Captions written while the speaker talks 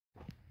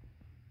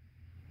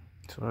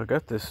So I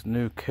got this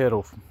new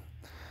kettle.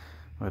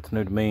 Well, it's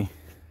new to me.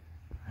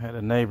 I had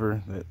a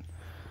neighbor that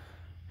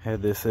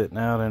had this sitting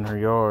out in her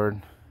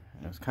yard.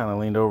 It was kind of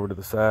leaned over to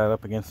the side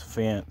up against the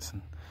fence.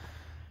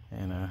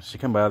 And she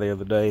come by the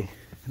other day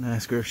and I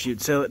asked her if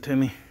she'd sell it to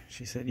me.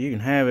 She said, "You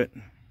can have it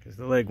because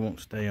the leg won't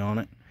stay on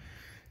it."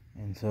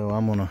 And so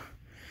I'm gonna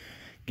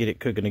get it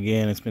cooking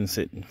again. It's been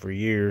sitting for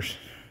years,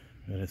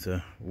 but it's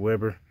a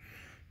Weber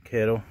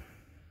kettle.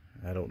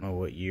 I don't know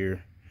what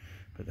year,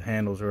 but the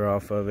handles are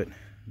off of it.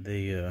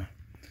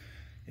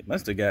 It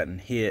must have gotten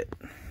hit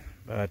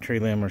by a tree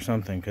limb or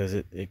something, because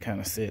it kind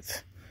of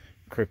sits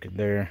crooked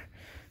there.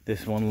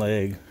 This one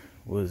leg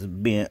was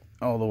bent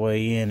all the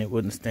way in. It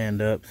wouldn't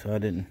stand up, so I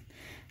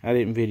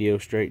didn't video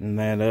straighten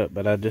that up,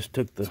 but I just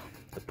took the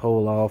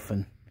pole off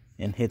and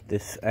hit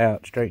this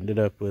out, straightened it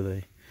up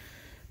with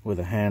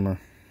a hammer.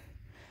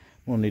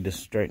 We'll need to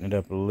straighten it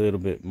up a little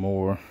bit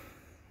more,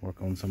 work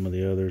on some of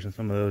the others, and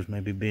some of those may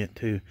be bent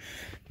too.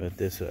 But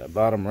this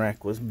bottom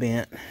rack was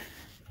bent,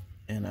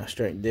 and I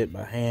straightened it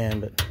by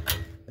hand, but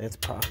that's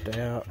popped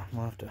out. I'm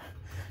gonna have to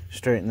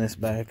straighten this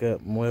back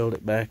up and weld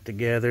it back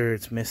together.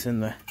 It's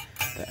missing the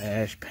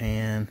ash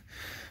pan.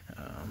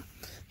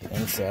 The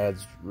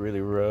inside's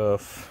really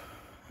rough.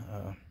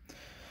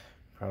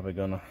 Probably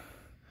gonna,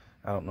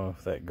 I don't know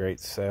if that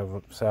grate's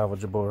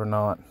salvageable or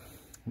not,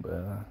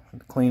 but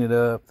clean it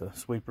up. The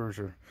sweepers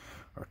are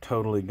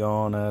totally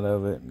gone out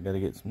of it. Got to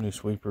get some new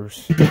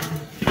sweepers.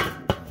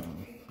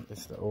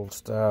 It's the old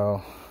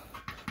style,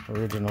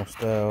 original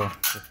style.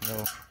 There's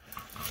no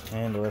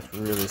handle. That's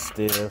really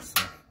stiff,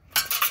 so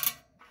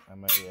I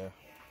may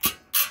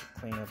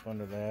clean up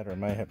under that, or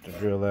may have to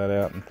drill that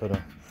out and put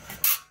a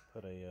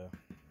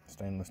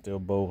stainless steel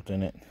bolt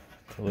in it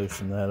to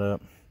loosen that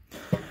up.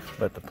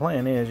 But the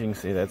plan is, you can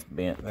see that's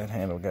bent. That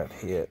handle got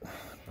hit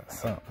by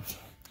something.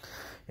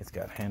 It's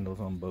got handles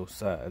on both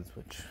sides,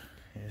 which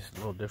is a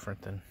little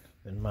different than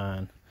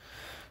mine.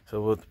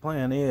 So what the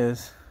plan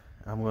is,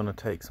 I'm going to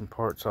take some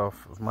parts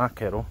off of my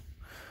kettle,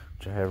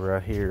 which I have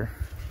right here.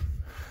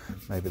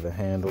 Maybe the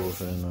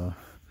handles and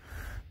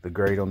the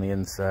grate on the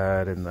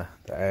inside and the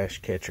ash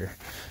catcher.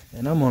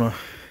 And I'm gonna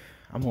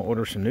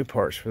order some new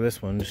parts for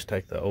this one. Just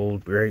take the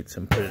old grates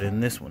and put it in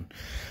this one.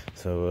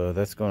 So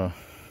that's gonna,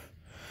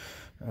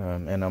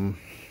 and I'm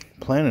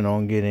planning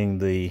on getting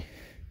the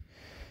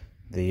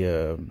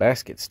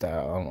basket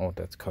style. I don't know what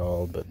that's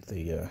called, but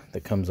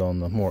that comes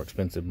on the more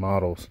expensive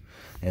models,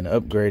 and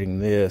upgrading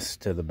this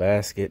to the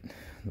basket,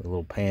 the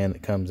little pan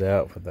that comes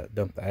out for that,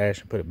 dump the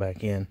ash and put it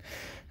back in,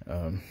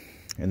 and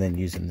then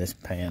using this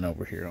pan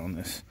over here on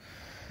this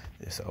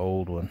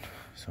old one.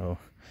 So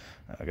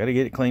I got to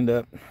get it cleaned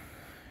up.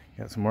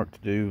 Got some work to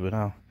do, but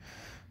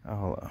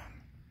I'll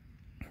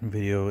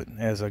video it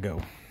as I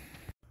go.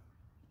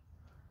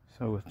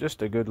 So with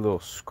just a good little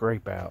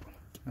scrape out,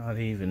 not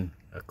even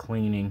a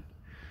cleaning,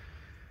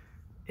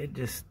 it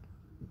just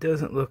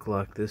doesn't look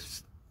like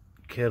this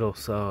kettle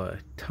saw a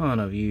ton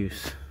of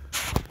use.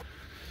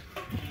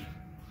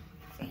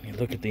 You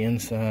look at the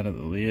inside of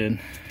the lid,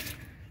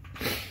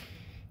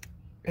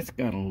 it's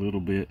got a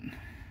little bit.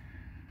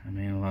 I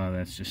mean, a lot of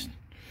that's just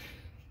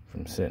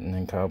from sitting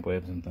in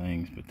cobwebs and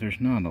things, but there's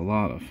not a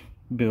lot of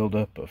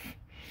buildup of,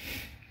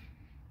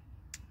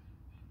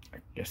 I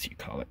guess you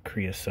call it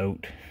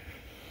creosote.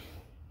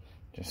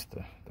 Just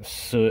the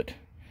soot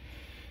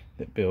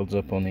that builds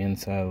up on the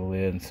inside of the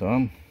lid. So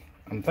I'm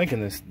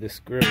thinking this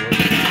grill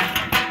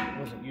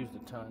wasn't used a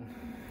ton.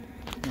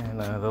 And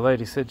the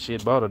lady said she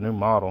had bought a new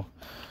model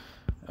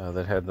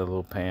that had the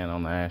little pan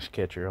on the ash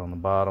catcher on the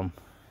bottom,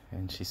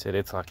 and she said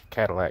it's like a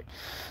Cadillac.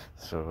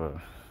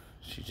 So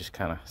she just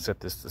kind of set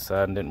this to the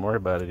side and didn't worry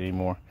about it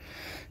anymore.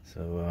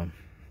 So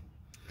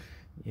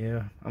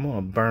yeah, I'm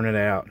gonna burn it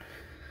out.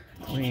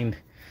 Cleaned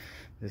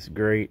this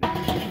grate.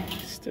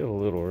 It's still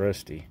a little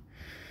rusty.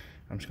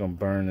 I'm just gonna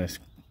burn this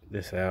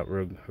out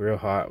real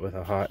hot with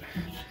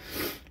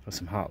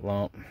some hot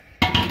lump,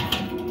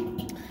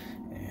 and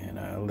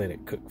let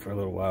it cook for a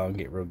little while and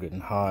get real good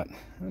and hot.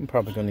 I'm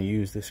probably gonna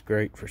use this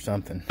grate for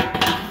something.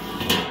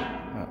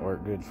 Might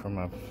work good for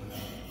my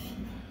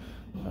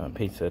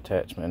pizza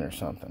attachment or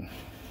something.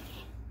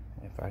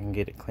 If I can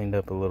get it cleaned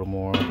up a little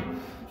more,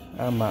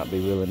 I might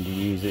be willing to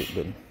use it,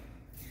 but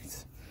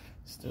it's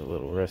still a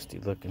little rusty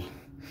looking.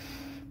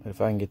 But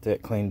if I can get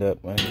that cleaned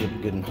up and get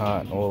it good and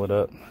hot and oil it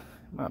up,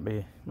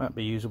 it might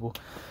be usable.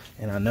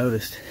 And I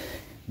noticed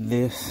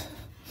this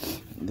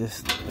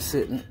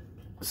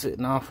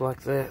sitting off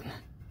like that.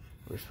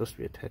 We're supposed to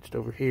be attached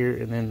over here,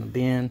 and then the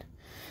bend,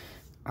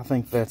 I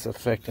think that's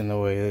affecting the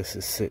way this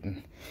is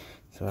sitting.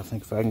 So I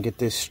think if I can get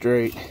this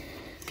straight,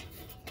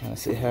 kind of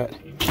see how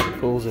it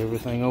pulls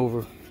everything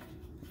over.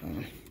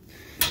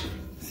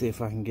 See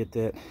if I can get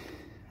that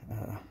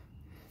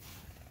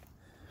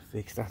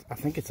fixed. I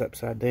think it's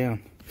upside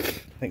down.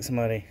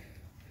 I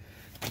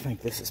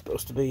think this is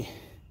supposed to be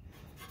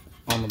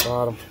on the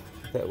bottom.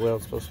 That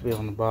weld's supposed to be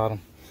on the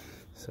bottom.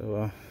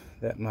 So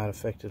that might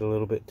affect it a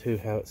little bit too,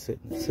 how it's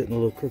sitting a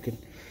little crooked.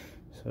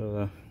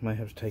 So might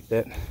have to take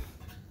that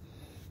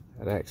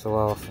axle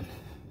off and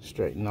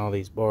straighten all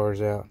these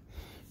bars out,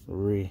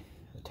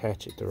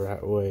 attach it the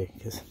right way,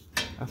 because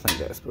I think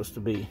that's supposed to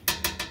be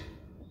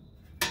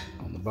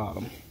on the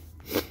bottom.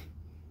 Alright,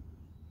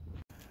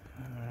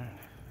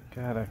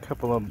 got a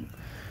couple of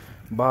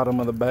bottom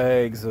of the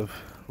bags of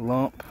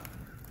lump,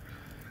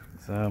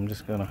 so I'm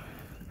just gonna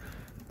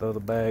throw the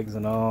bags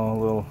and all, a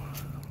little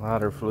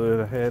lighter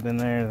fluid I had in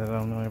there that I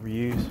don't ever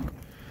use.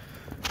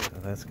 So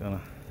that's we're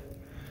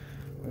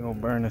gonna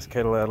burn this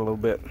kettle out a little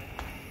bit.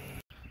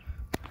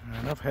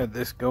 And I've had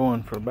this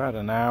going for about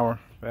an hour.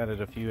 I've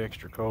added a few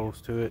extra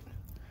coals to it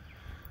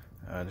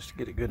just to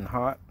get it good and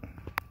hot.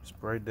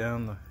 Sprayed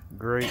down the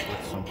grate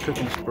with some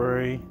cooking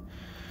spray.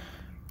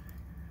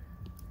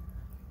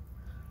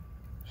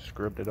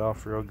 Scrubbed it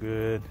off real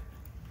good.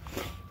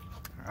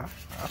 I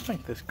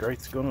think this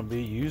grate's gonna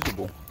be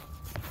usable.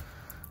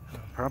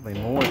 Probably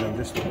more than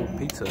just a little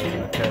pizza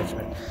oven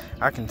attachment.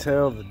 I can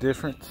tell the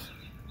difference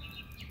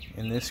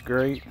in this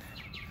grate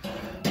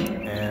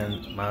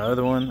and my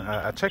other one.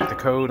 I checked the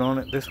code on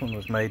it. This one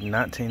was made in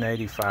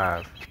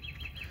 1985.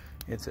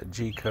 It's a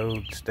G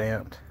code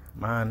stamped.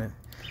 Mine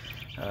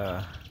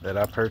that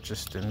I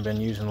purchased and been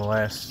using the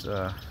last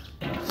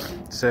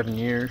 7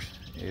 years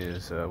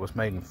was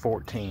made in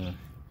 14.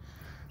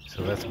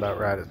 So that's about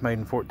right. It's made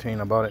in 14.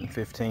 I bought it in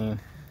 15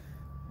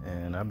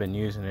 and I've been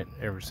using it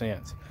ever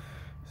since.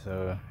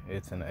 So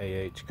it's an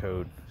AH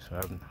code, so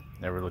I've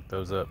never looked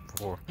those up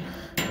before.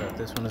 But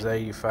this one is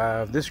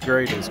 85. This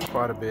grate is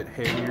quite a bit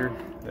heavier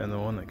than the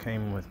one that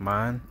came with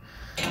mine.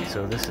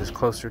 So this is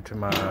closer to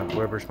my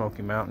Weber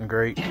Smoky Mountain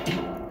grate.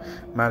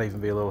 Might even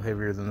be a little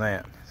heavier than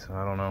that. So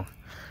I don't know.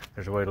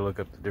 There's a way to look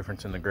up the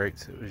difference in the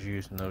grates that was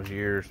used in those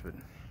years. But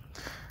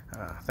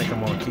I think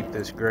I'm going to keep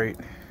this grate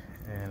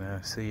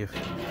and see if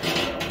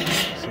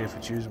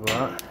it's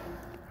usable.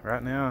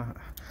 Right now,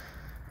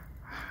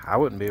 I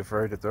wouldn't be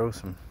afraid to throw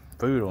some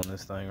food on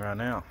this thing right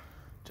now,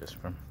 just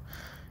from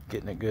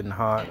getting it good and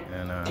hot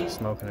and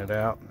smoking it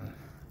out and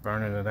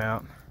burning it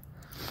out.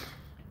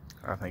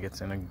 I think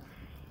it's in a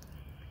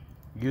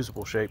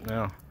usable shape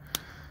now,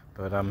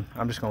 but I'm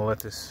just gonna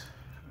let this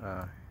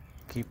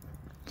keep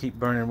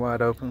burning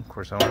wide open. Of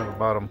course, I don't have a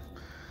bottom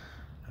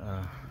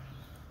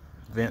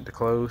vent to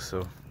close,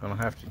 so I'm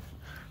gonna have to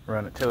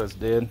run it till it's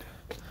dead.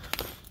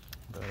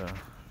 But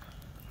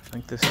I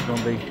think this is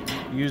gonna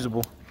be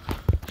usable.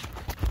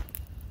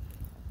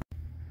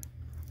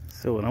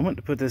 So when I went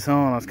to put this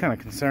on, I was kind of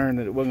concerned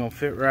that it wasn't going to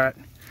fit right,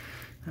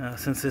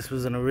 since this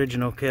was an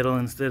original kettle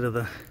instead of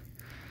the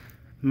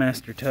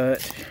Master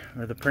Touch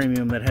or the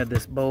Premium that had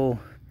this bowl.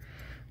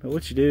 But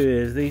what you do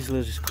is these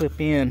will just clip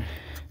in,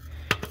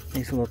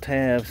 these little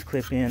tabs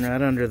clip in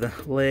right under the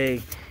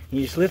leg.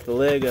 You just lift the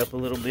leg up a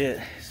little bit,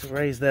 just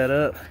raise that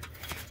up,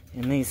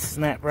 and these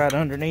snap right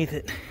underneath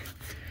it.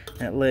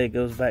 That leg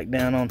goes back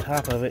down on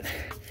top of it,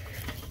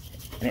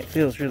 and it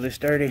feels really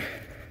sturdy.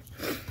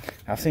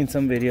 I've seen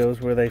some videos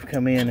where they've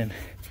come in and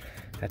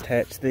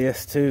attached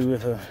this too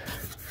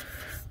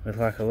with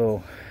like a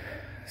little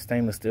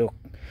stainless steel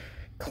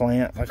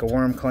clamp, like a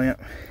worm clamp,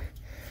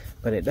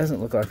 but it doesn't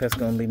look like that's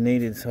going to be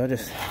needed. So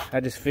I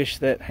just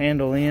fished that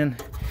handle in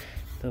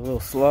the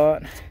little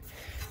slot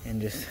and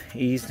just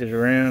eased it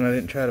around. I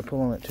didn't try to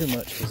pull on it too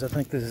much because I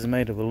think this is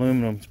made of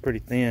aluminum. It's pretty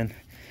thin.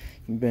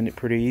 You can bend it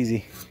pretty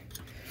easy.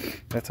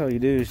 That's all you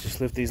do is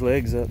just lift these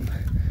legs up,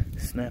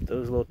 snap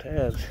those little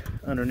tabs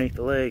underneath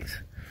the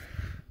legs.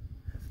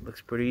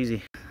 Looks pretty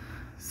easy.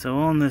 So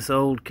on this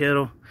old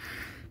kettle,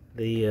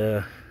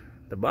 the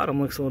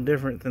bottom looks a little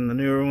different than the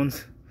newer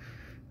ones.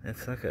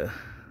 It's like a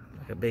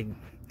big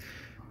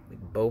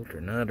bolt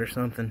or nut or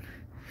something.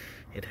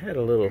 It had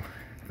a little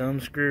thumb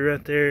screw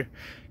right there.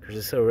 Because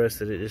it's so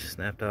rusted, it just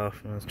snapped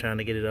off when I was trying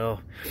to get it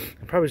off.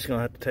 I'm probably just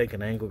gonna have to take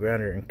an angle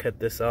grinder and cut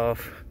this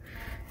off,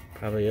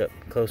 probably up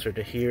closer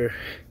to here.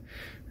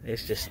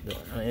 It's just,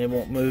 it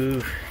won't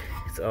move.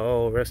 It's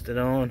all rusted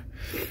on,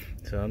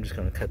 so I'm just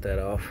gonna cut that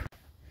off.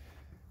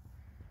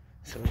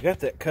 So we got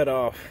that cut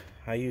off.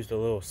 I used a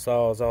little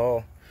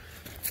Sawzall,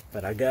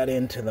 but I got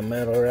into the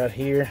metal right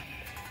here.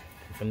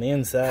 From the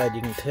inside,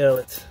 you can tell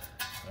it's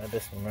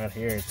this one right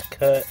here. It's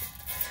cut,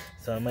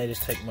 so I may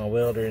just take my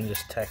welder and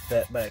just tack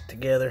that back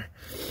together.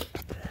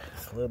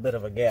 It's a little bit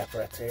of a gap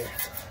right there.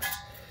 So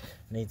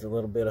needs a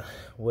little bit of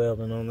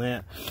welding on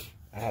that.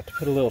 I have to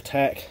put a little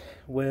tack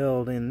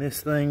weld in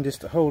this thing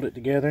just to hold it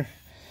together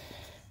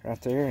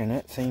right there, and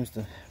that seems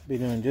to be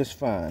doing just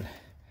fine.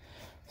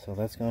 So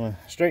that's gonna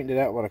straighten it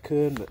out what I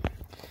could, but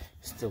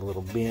it's still a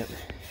little bent.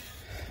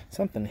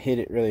 Something hit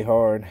it really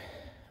hard,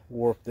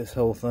 warped this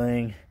whole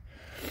thing.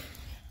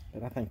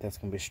 But I think that's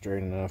gonna be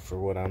straight enough for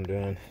what I'm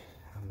doing.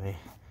 I may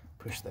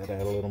push that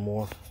out a little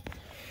more.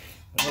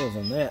 But other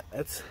than that,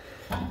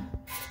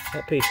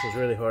 that piece was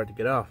really hard to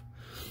get off.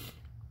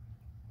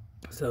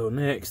 So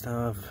next,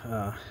 I've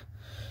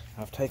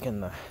taken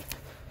the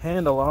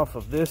handle off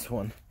of this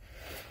one,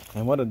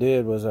 and what I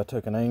did was I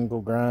took an angle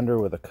grinder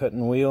with a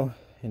cutting wheel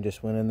and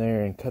just went in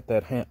there and cut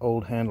that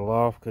old handle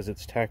off because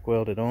it's tack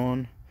welded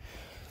on.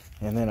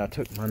 And then I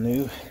took my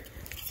new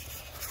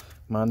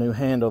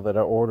handle that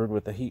I ordered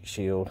with the heat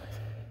shield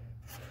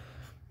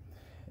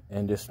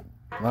and just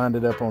lined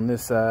it up on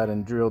this side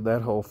and drilled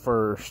that hole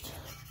first,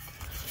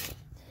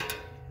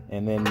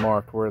 and then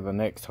marked where the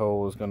next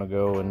hole was going to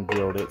go and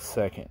drilled it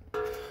second.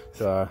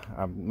 So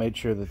I made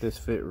sure that this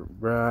fit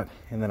right,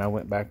 and then I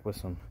went back with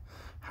some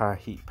high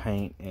heat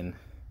paint and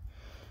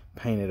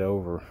painted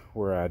over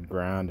where I'd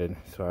grinded.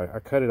 So I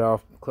cut it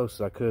off close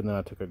as I could, and then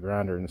I took a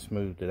grinder and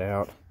smoothed it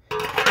out.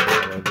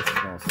 And this is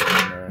going to sit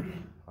in there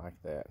like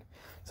that.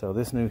 So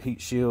this new heat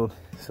shield,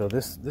 so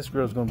this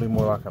grill is going to be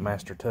more like a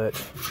Master Touch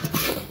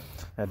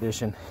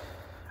edition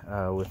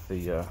with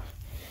the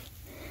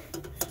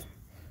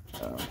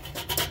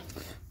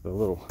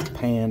little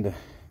pan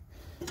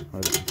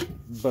or the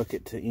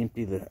bucket to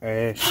empty the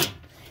ash,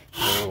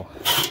 a little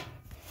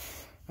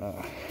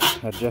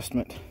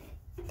adjustment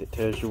that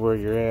tells you where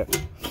you're at.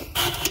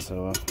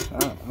 So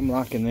I'm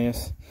liking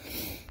this.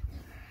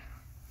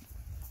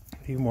 A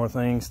few more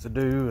things to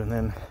do, and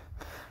then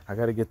I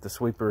got to get the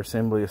sweeper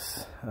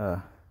assemblies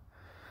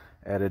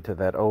added to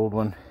that old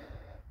one.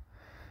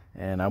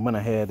 And I went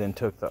ahead and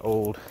took the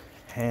old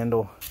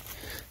handle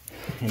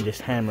and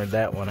just hammered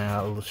that one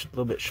out a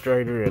little bit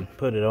straighter and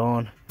put it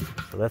on.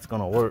 So that's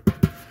going to work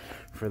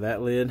for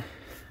that lid.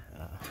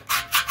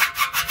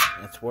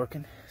 That's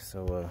working.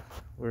 So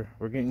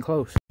we're getting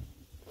close.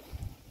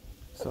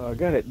 So I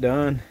got it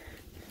done.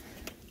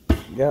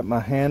 Got my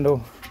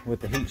handle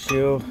with the heat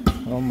shield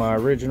on my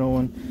original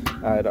one.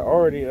 I had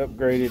already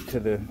upgraded to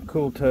the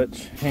Cool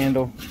Touch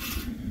handle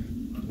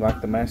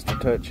like the Master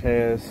Touch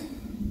has.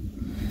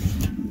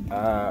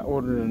 I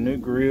ordered a new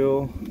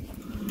grill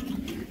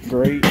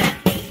grate that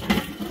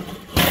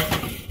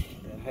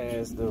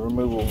has the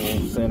removable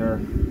center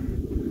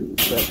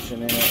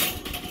section in it,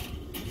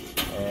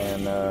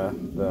 and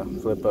the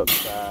flip up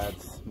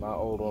sides. My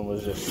old one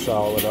was just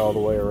solid all the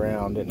way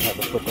around, didn't have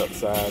the flip up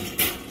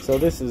sides. So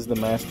this is the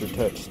Master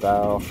Touch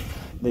style.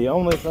 The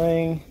only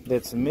thing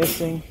that's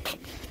missing,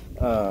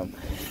 the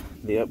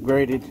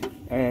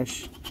upgraded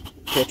ash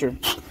catcher.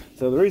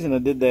 So the reason I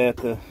did that,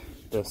 the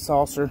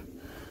saucer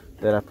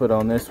that I put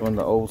on this one,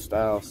 the old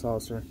style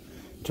saucer,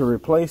 to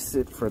replace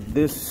it for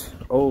this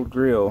old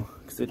grill,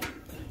 because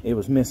it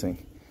was missing.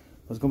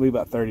 It was going to be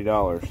about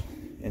 $30.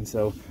 And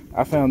so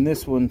I found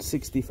this one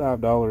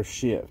 $65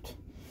 shipped.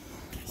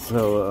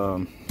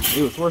 So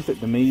it was worth it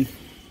to me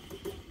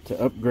to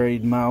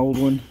upgrade my old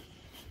one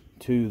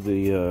to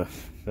the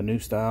new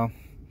style.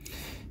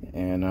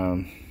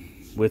 And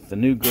with the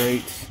new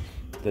grates,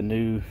 the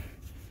new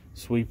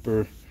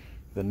sweeper,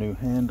 the new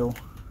handle,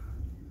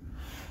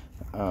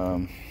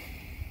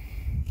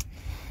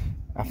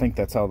 I think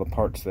that's all the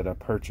parts that I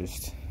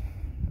purchased.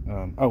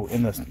 Oh,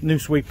 and the new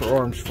sweeper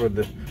arms for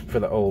the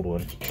old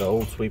one. The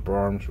old sweeper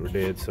arms were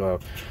dead,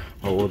 so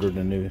I ordered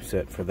a new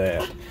set for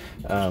that.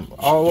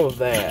 All of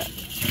that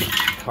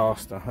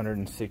cost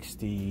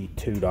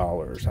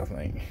 $162, I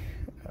think,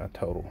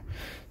 total.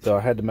 So I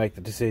had to make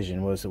the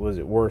decision: was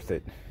it worth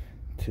it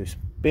to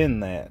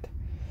spend that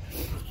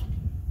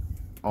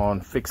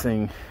on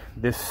fixing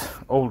this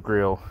old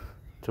grill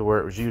to where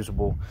it was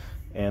usable,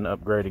 and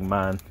upgrading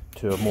mine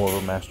to a more of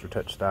a Master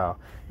Touch style?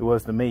 It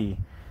was to me,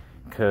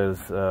 because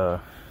to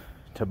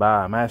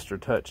buy a Master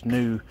Touch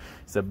new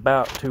is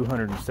about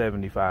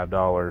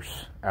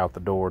 $275 out the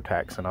door,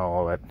 tax and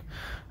all that,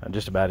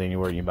 just about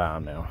anywhere you buy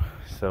them now.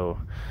 So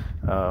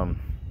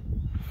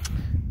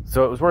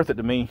so it was worth it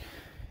to me.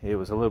 It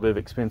was a little bit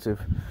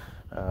expensive.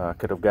 I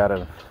could have got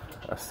a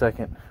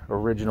second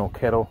original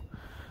Kettle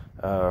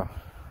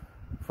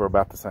for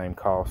about the same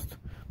cost,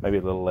 maybe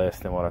a little less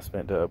than what I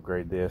spent to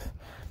upgrade this.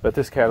 But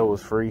this Kettle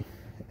was free,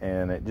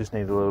 and it just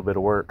needed a little bit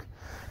of work.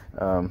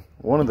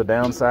 One of the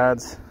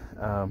downsides,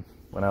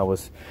 when I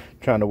was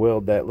trying to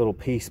weld that little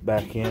piece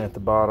back in at the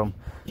bottom,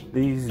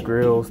 these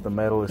grills, the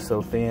metal is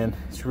so thin,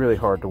 it's really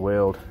hard to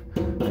weld.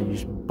 You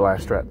just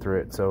blast right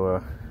through it.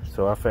 So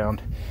I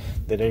found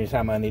that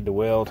anytime I need to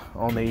weld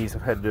on these,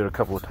 I've had to do it a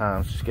couple of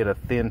times. Just get a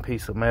thin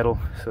piece of metal,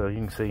 so you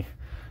can see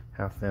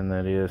how thin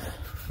that is.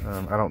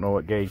 I don't know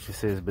what gauge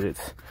this is, but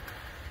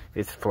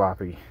it's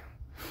floppy.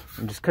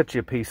 And just cut you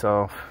a piece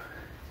off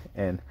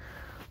and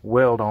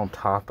weld on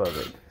top of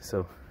it.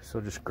 So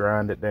just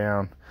grind it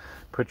down,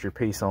 put your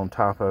piece on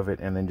top of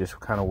it, and then just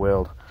kind of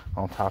weld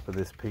on top of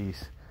this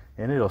piece,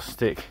 and it'll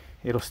stick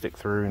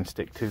through and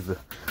stick to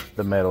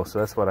the metal. So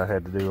that's what I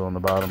had to do on the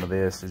bottom of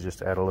this, is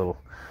just add a little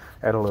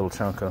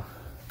chunk of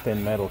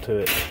thin metal to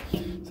it.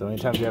 So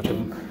anytime you have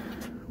to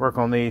work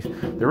on these,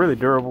 they're really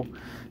durable.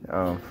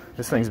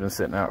 This thing's been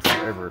sitting out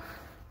forever,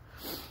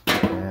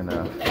 and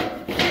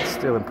it's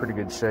still in pretty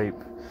good shape.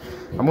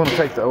 I'm going to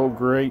take the old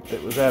grate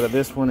that was out of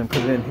this one and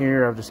put it in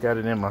here. I've just got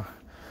it in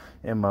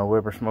my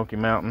Weber Smoky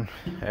Mountain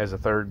as a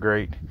third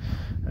grate.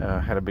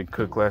 Had a big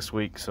cook last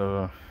week,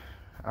 so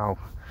I'll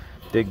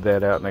dig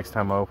that out next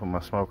time I open my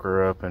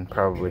smoker up. And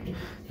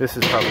this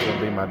is probably going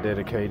to be my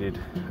dedicated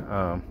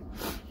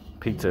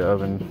pizza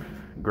oven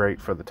grate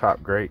for the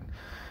top grate,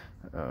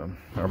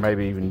 or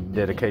maybe even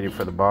dedicated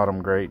for the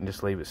bottom grate, and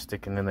just leave it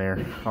sticking in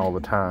there all the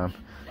time.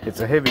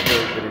 It's a heavy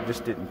grate, but it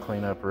just didn't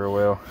clean up real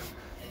well,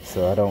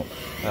 so I don't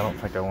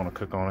think I want to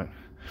cook on it.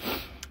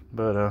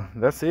 But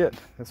that's it.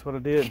 That's what I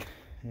did.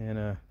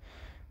 and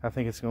I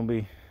think it's going to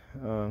be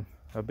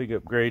a big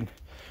upgrade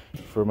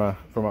for my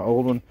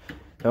old one.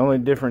 The only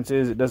difference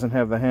is it doesn't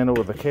have the handle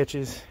with the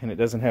catches, and it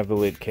doesn't have the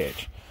lid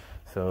catch.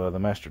 So the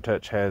Master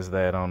Touch has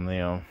that on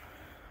the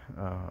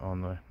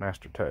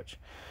Master Touch.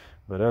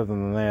 But other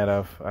than that,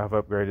 I've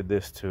upgraded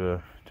this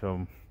to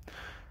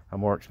a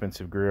more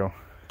expensive grill,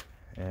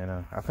 and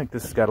I think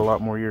this has got a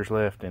lot more years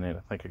left in it.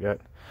 I think I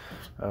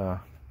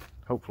got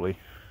hopefully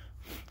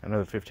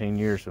another 15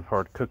 years of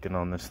hard cooking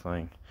on this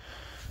thing.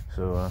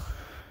 So I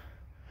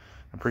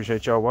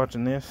appreciate y'all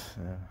watching this.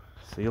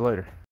 See you later.